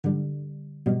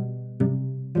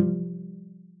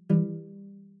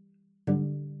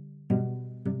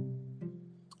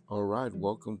All right,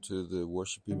 welcome to the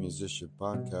Worshiping Musician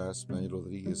Podcast. Manny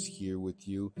Rodriguez here with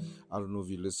you. I don't know if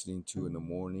you're listening to in the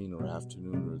morning or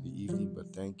afternoon or the evening,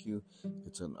 but thank you.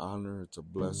 It's an honor, it's a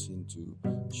blessing to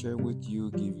share with you,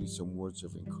 give you some words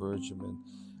of encouragement.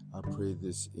 I pray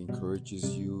this encourages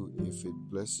you. If it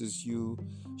blesses you,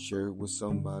 share it with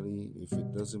somebody. If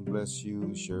it doesn't bless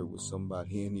you, share it with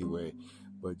somebody anyway.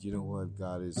 But you know what?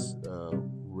 God is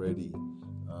ready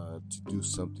to do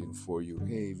something for you.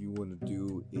 Hey, if you want to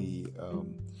do a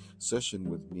session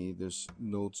with me, there's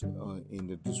notes in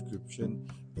the description,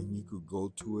 and you could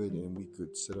go to it, and we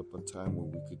could set up a time where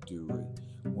we could do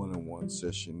a one-on-one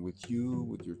session with you,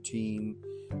 with your team.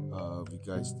 If you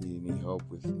guys need any help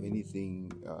with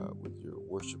anything, with your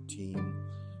worship team,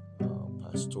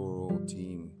 pastoral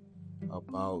team,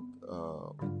 about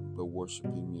the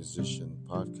Worshiping Musician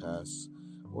podcast,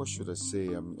 or should I say,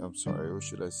 or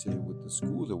should I say with the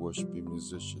School of the Worshiping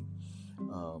Musician.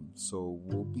 So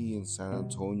we'll be in San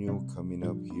Antonio coming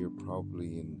up here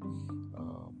probably in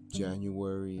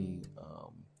January,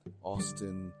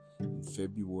 Austin in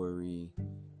February,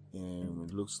 and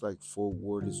it looks like Fort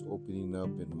Worth is opening up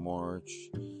in March.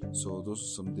 So those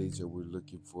are some dates that we're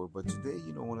looking for. But today,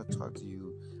 I want to talk to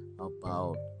you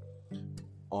about,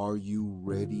 are you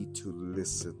ready to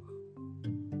listen?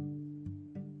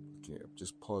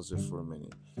 Just pause there for a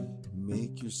minute.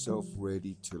 Make yourself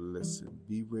ready to listen.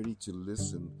 Be ready to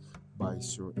listen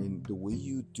and the way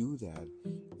you do that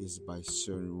is by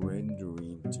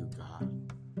surrendering to God.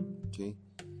 Okay?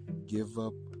 Give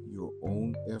up your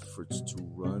own efforts to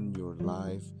run your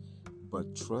life,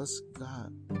 but trust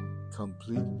God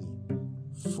completely,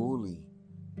 fully.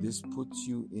 This puts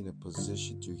you in a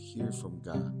position to hear from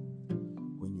God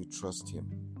when you trust Him.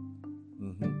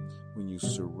 When you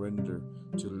surrender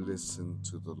to listen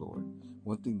to the Lord.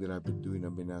 One thing that I've been doing,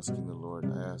 I've been asking the Lord,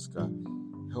 I ask God,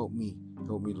 help me,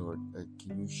 Lord.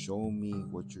 Can you show me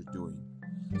what you're doing?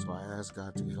 So I ask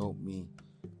God to help me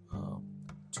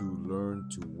to learn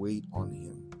to wait on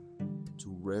Him,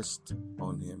 to rest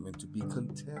on Him, and to be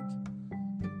content.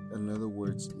 In other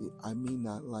words, I may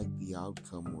not like the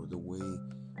outcome or the way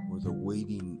or the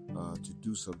waiting to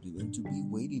do something. And to be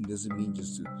waiting doesn't mean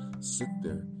just to sit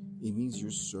there. It means you're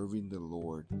serving the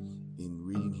Lord in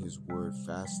reading His Word,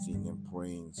 fasting and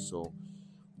praying. So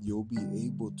you'll be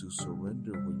able to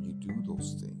surrender when you do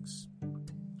those things.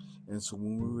 And so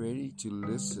when we're ready to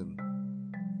listen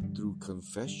through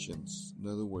confessions, in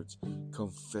other words,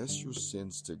 confess your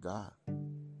sins to God.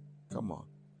 Come on.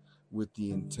 With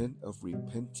the intent of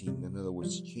repenting, in other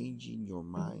words, changing your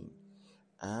mind.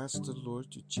 Ask the Lord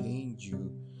to change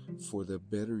you for the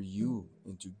better you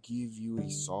and to give you a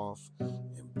soft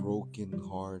and broken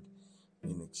heart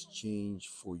in exchange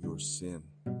for your sin.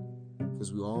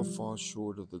 Because we all fall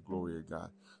short of the glory of God.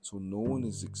 So no one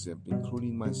is exempt,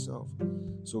 including myself.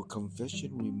 So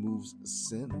confession removes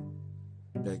sin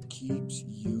that keeps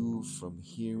you from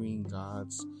hearing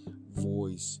God's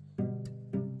voice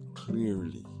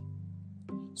clearly.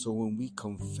 So when we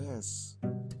confess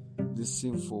the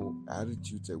sinful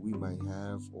attitudes that we might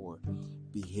have or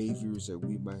behaviors that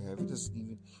we might have, it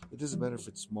doesn't matter if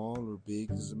it's small or big,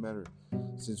 it doesn't matter,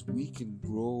 since we can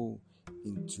grow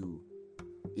into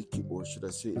it, or should I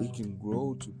say it can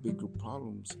grow to bigger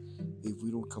problems if we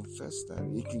don't confess that.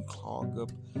 It can clog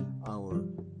up our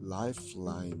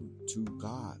lifeline to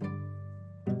God,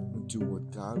 to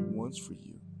what God wants for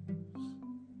you.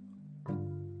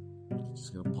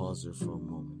 Just gonna pause there for a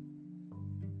moment.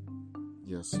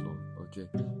 Yes, Lord. Okay.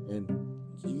 And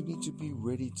you need to be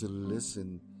ready to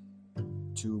listen,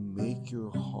 to make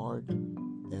your heart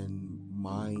and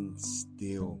mind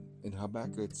still. In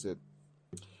Habakkuk it said,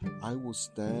 I will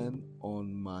stand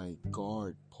on my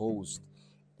guard post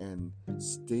and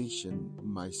station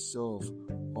myself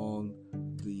on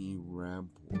the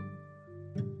rampart.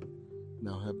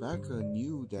 Now Habakkuk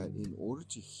knew that in order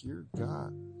to hear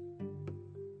God,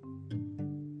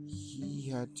 he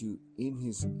had to, in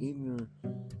his inner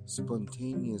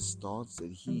spontaneous thoughts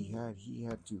that he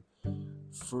had to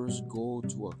first go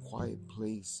to a quiet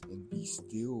place and be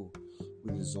still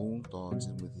with his own thoughts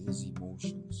and with his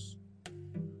emotions.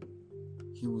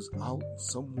 He was out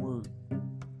somewhere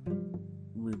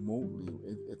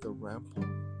remotely at the rampart.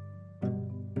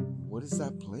 What is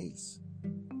that place?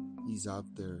 He's out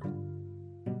there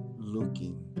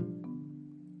looking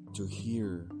to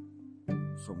hear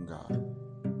from God.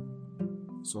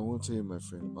 So I want to tell you, my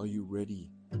friend, are you ready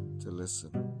to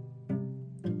listen?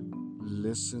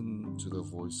 Listen to the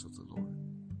voice of the Lord.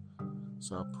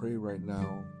 So I pray right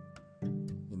now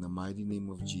in the mighty name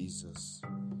of Jesus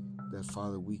that,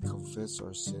 Father, we confess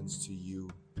our sins to you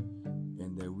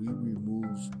and that we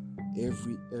remove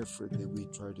every effort that we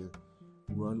try to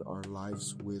run our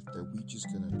lives with, that we just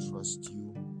going to trust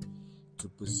you to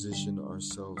position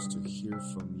ourselves to hear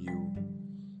from you.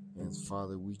 And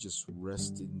Father, we just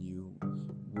rest in you.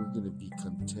 We're going to be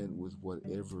content with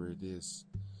whatever it is,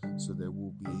 so that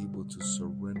we'll be able to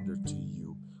surrender to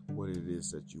you what it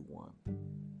is that you want.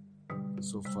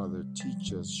 So Father,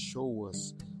 teach us, show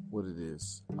us what it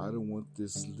is. I don't want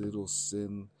this little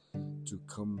sin to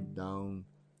come down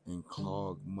and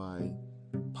clog my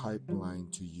pipeline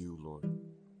to you, Lord,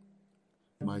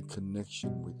 my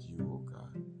connection with you, oh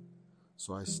God.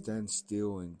 So I stand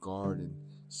still and guard and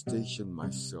station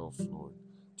myself, Lord,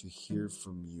 to hear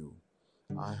from you.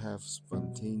 I have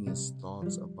spontaneous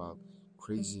thoughts about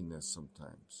craziness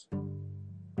sometimes.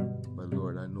 But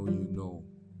Lord, I know you know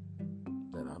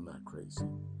that I'm not crazy.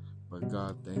 But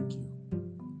God, thank you.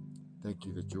 Thank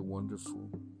you that you're wonderful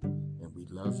and we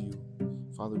love you.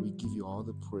 Father, we give you all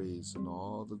the praise and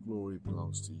all the glory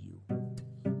belongs to you.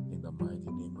 In the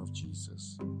mighty name of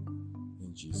Jesus.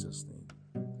 In Jesus' name.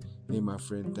 Hey, my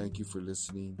friend, thank you for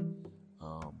listening.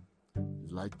 If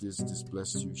you like this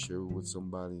blessed you, share it with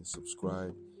somebody,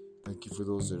 subscribe. Thank you for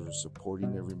those that are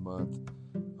supporting every month.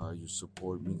 Your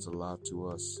support means a lot to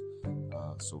us.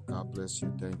 So God bless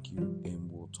you. Thank you. And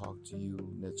we'll talk to you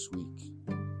next week.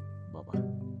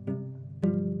 Bye-bye.